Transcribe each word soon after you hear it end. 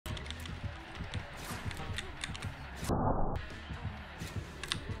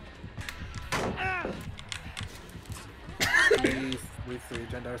We've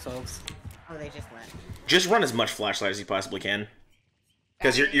 3-gened ourselves. Oh, they just went. Just run as much flashlight as you possibly can.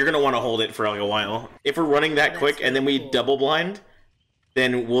 Because you're going to want to hold it for like a while. If we're running that quick and then we double blind,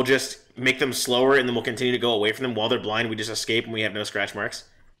 then we'll just make them slower and then we'll continue to go away from them. While they're blind, we just escape and we have no scratch marks.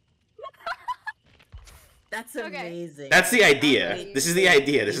 That's amazing. That's the idea. This is the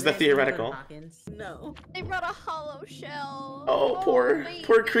idea. This is the theoretical. No. They brought a hollow shell. Oh, poor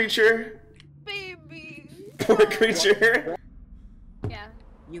creature. Baby. Poor creature. Yeah.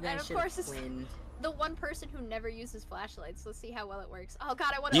 You guys should have wind. The one person who never uses flashlights. Let's see how well it works. Oh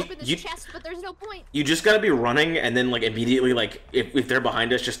god, I want to open this chest, but there's no point. You just gotta be running, and then like immediately, like if they're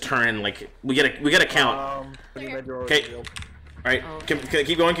behind us, just turn and like we gotta count. Okay. All right.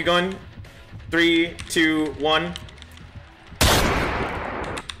 Keep going. Keep going. 3, 2, 1. No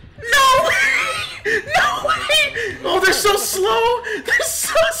way! No way! Oh, they're so slow. They're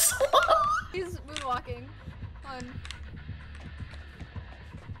so slow. He's moonwalking.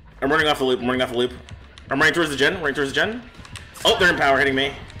 I'm running off the loop. I'm running off the loop. I'm running towards the gen. Running towards the gen. Oh, they're in power, hitting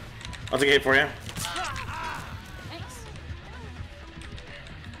me. I'll take a hit for you. Thanks.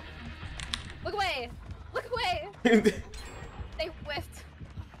 Look away! Look away! They whiffed.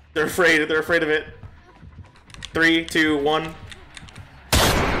 They're afraid. They're afraid of it. 3, 2, 1.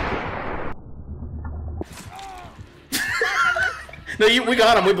 No, we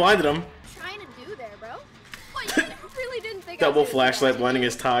got him. We blinded him. Double flashlight blinding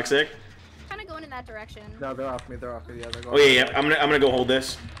is toxic. Kind of going in that direction. No, they're off me. They're off me. Yeah, they're going. Oh yeah. I'm gonna go hold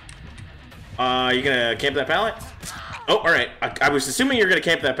this. You gonna camp that pallet? Oh, all right. I was assuming you're gonna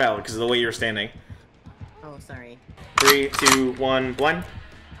camp that pallet because of the way you were standing. Oh, sorry. 3, 2, 1, blind.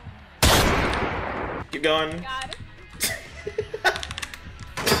 Keep going. God.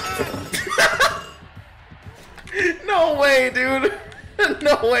 No way, dude.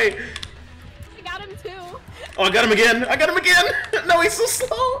 No way. I got him too. Oh, I got him again! I got him again! No, he's so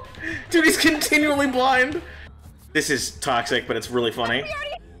slow! Dude, he's continually blind! This is toxic, but it's really funny. We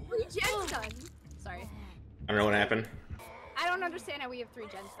already have 3 gens done! Sorry. I don't know what happened. I don't understand how we have 3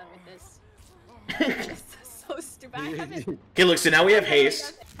 gens done with this. This is so stupid. Okay, look, so now we have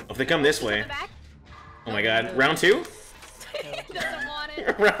haste. If they come this way... Oh my god. Round 2? He doesn't want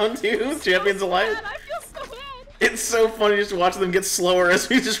it. Round 2? Champions alive? I feel so bad. It's so funny just to watch them get slower as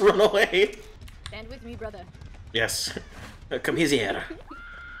we just run away. Stand with me, brother. Yes. Come here.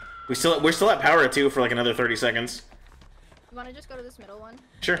 We're still at power at 2 for like another 30 seconds. You wanna just go to this middle one?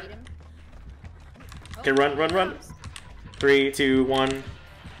 Sure. Okay, run. 3, 2, 1.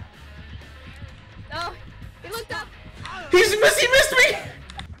 Oh, he looked up. He missed me!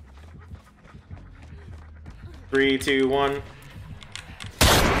 3, 2, 1.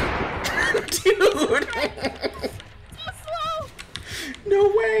 Dude! So slow!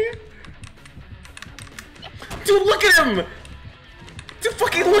 No way! Dude, look at him! Dude,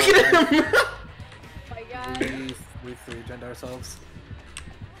 fucking look at him! Oh my god. We've 3-gened ourselves.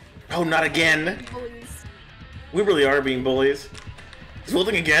 Oh, not again! Bullies. We really are being bullies. He's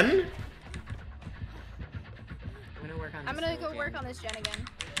holding again? I'm gonna go work on this gen again.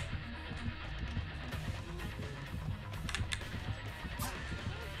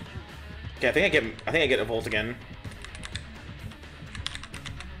 Okay, I think I get a volt again.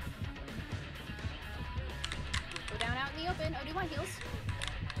 Go down out in the open. Oh, do you want heals?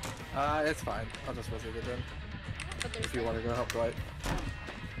 It's fine. I'll just visit it then. But there's If you want to go help Dwight.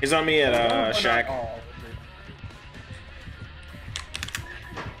 He's on me at shack.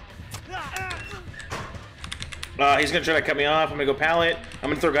 He's gonna try to cut me off. I'm gonna go pallet. I'm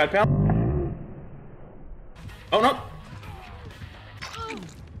gonna throw god pallet. Oh no!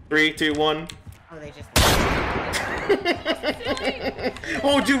 3, 2, 1. Oh, they just.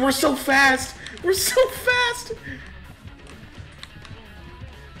 Oh, dude, we're so fast! We're so fast!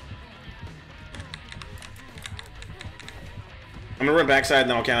 I'm gonna run backside and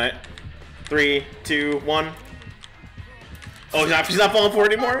then I'll count it. 3, 2, 1. Oh, he's not falling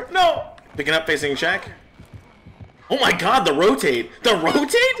forward anymore? No! Picking up, facing shack. Oh my god, the rotate! The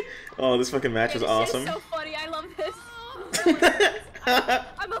rotate?! Oh, this fucking match was awesome. This is so funny, I love this.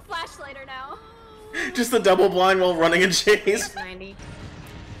 I'm a flashlighter now. Just the double blind while running in chase. 90.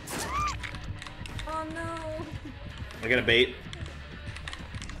 Oh no. I got a bait.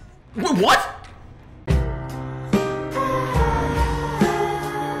 What?